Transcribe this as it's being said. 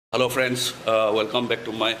Hello friends, welcome back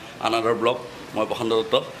to my another vlog. My Pahanda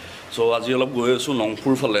Duta. So as you all go to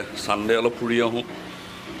Nongpur fale Sunday all puri ahu.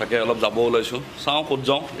 Take all jabo olaisu. Sao kot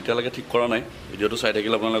jao. Etia lage thik kora nai. Video to side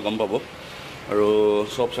ekila apnalok gom pabo. Aru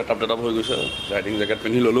sob setup hoi goise. Riding jacket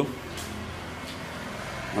pini lolu.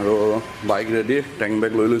 Aru bike ready. Tank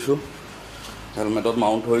bag loi loisu. Helmet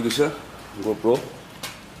mount hoi goise. GoPro.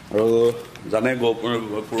 Aru jane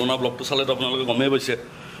GoPro purona vlog to sale to apnalok gomei paise.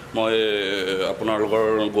 মই আপোনাৰ লগৰ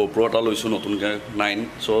GoPro এটা লৈছো নতুনকে 9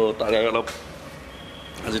 so তাৰে অলপ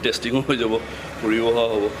আজি testing হৈ যাব ফুৰিব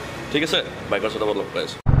হ'ব ঠিক আছে বাইকৰ সাথে লগ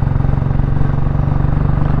পাইছো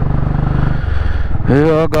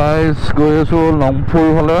হেয়া গাইস গৈ আছো লংপুৰ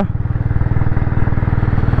হলে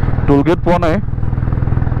টুলগেট পোৱা নাই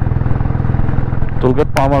টুলগেট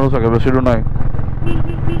পাম আৰু চাগে বেছি দূৰ নাই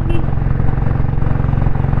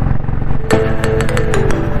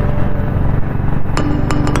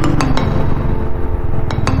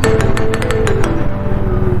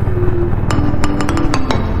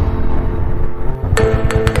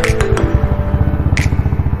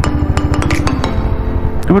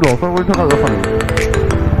তুমি লফাৰ কৰি থকা কথা নেকি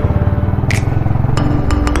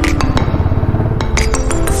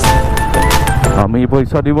আমি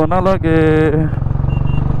পইচা দিব নালাগে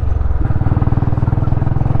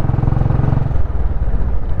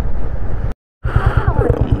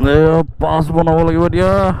পাঁচ বনাব লাগিব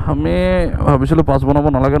দিয়া আমি ভাবিছিলো পাঁচ বনাব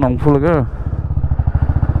নালাগে নংফুলকে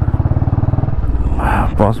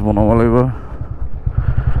পাঁচ বনাব লাগিব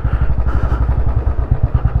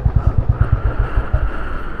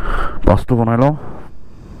পাঁচটো বনাই লওঁ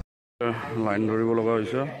লাইন ধৰিব লগা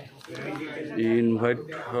হৈছে ইনভাইট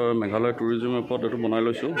মেঘালয় টুৰিজম এপত এইটো বনাই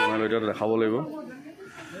লৈছোঁ বনাই লৈ এতিয়া দেখাব লাগিব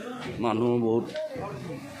মানুহ বহুত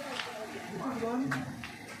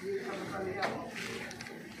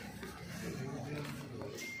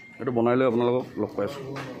এইটো বনাই লৈ আপোনালোকক লগ পাইছোঁ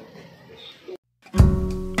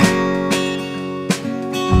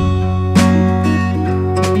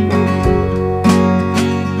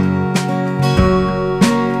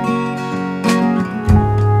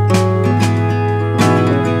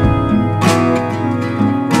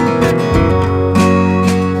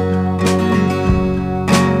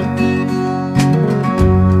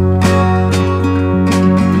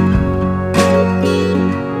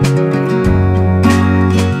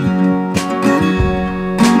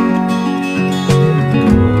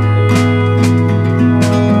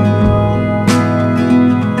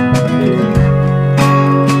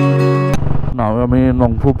আমি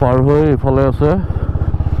নংফু পাৰ হৈ ইফালে আছে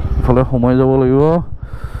ইফালে সময় যাব লাগিব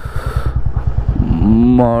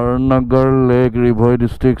মাৰনগাৰ লেক ৰিভাৰ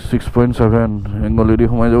ডিস্ট্ৰিক্ট 6.7 এংগলি দি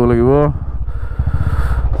সময় যাব লাগিব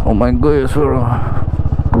সময় গৈ আছো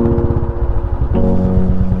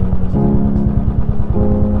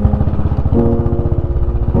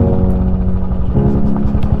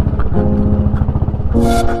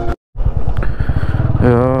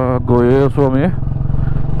গৈ আছো আমি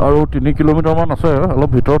আৰু 3 কিলোমিটাৰ মান আছে অলপ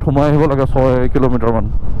ভিতৰত সোমাই আহিব লাগে 6 কিলোমিটাৰ মান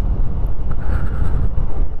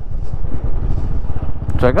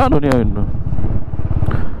জায়গা ধুনীয়া কিন্তু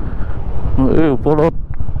এই ওপৰত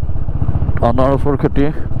আনাৰসৰ খেতি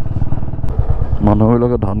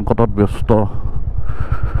মানুহবিলাকে ধান কটাত ব্যস্ত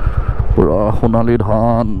পুৰা সোণালী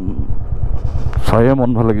ধান চায়ে মন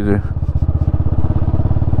ভাল লাগিছে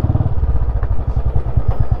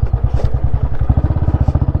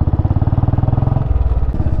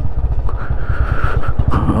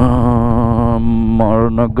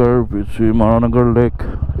marngar লেক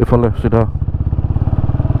ইফালে সিধা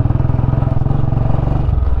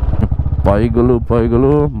পাই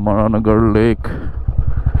গলো marngar লেক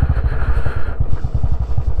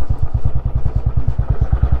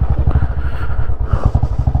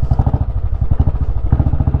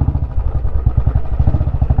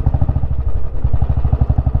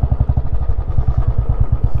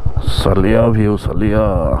সালিয়া ভিউ সালিয়া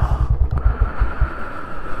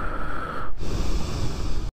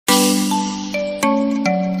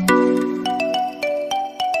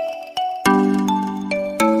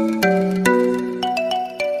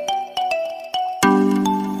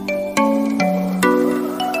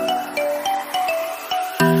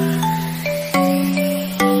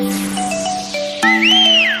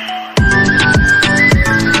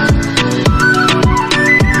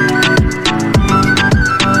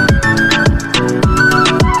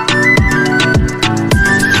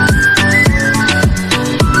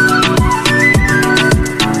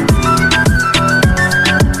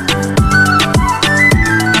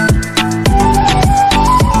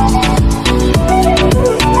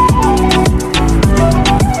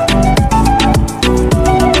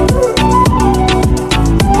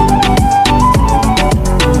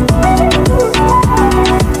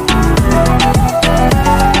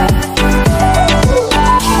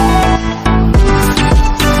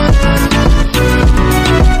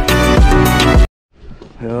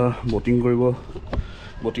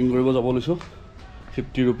বটিং কৰিব যাব লৈছোঁ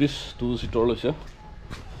 50 rupees 2 seater লৈছে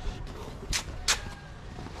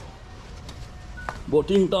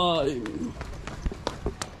boating time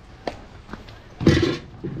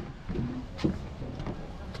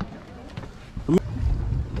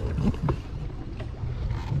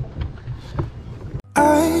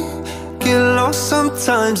I get lost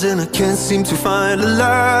sometimes and I can't seem to find a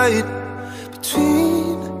light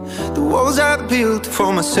between the walls I built for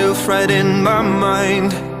myself right in my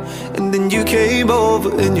mind. And then you came over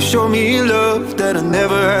and you showed me love that I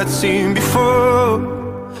never had seen before.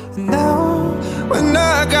 And now when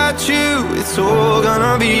I got you, it's all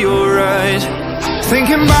gonna be alright.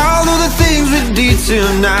 Thinking about all the things we did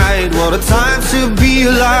tonight. What a time to be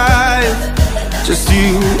alive. Just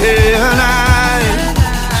you and I.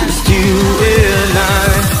 Just you and I.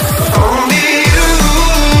 Only you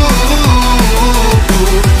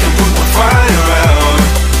can put my fire out.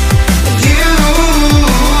 You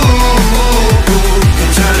can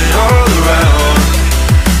turn it all around.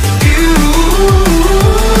 You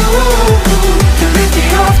can lift me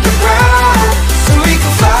off the ground, so we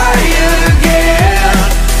can fly again.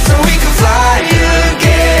 So we can fly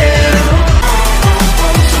again.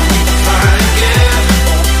 So we can fly again.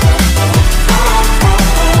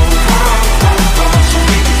 So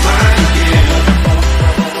we can fly again.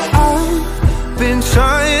 I've been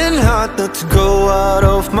trying hard not to go out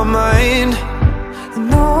of my mind.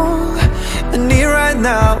 And all I need right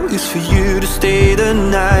now is for you to stay the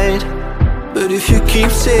night. But if you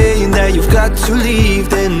keep saying that you've got to leave,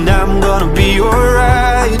 then I'm gonna be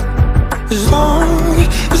alright. As long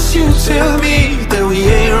as you tell me that we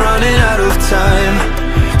ain't running out of time.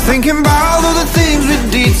 Thinking about all the things we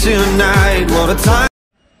did tonight. What a time.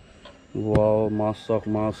 wow mass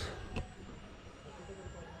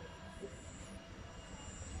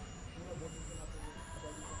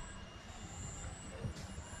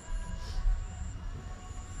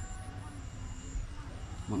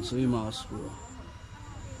mass bro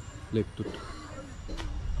lake tut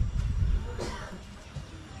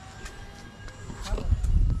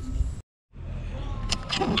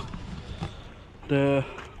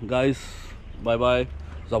guys bye bye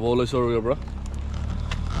যাব লৈছো আৰু ইয়াৰ পৰা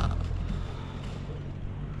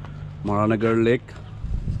marngar lake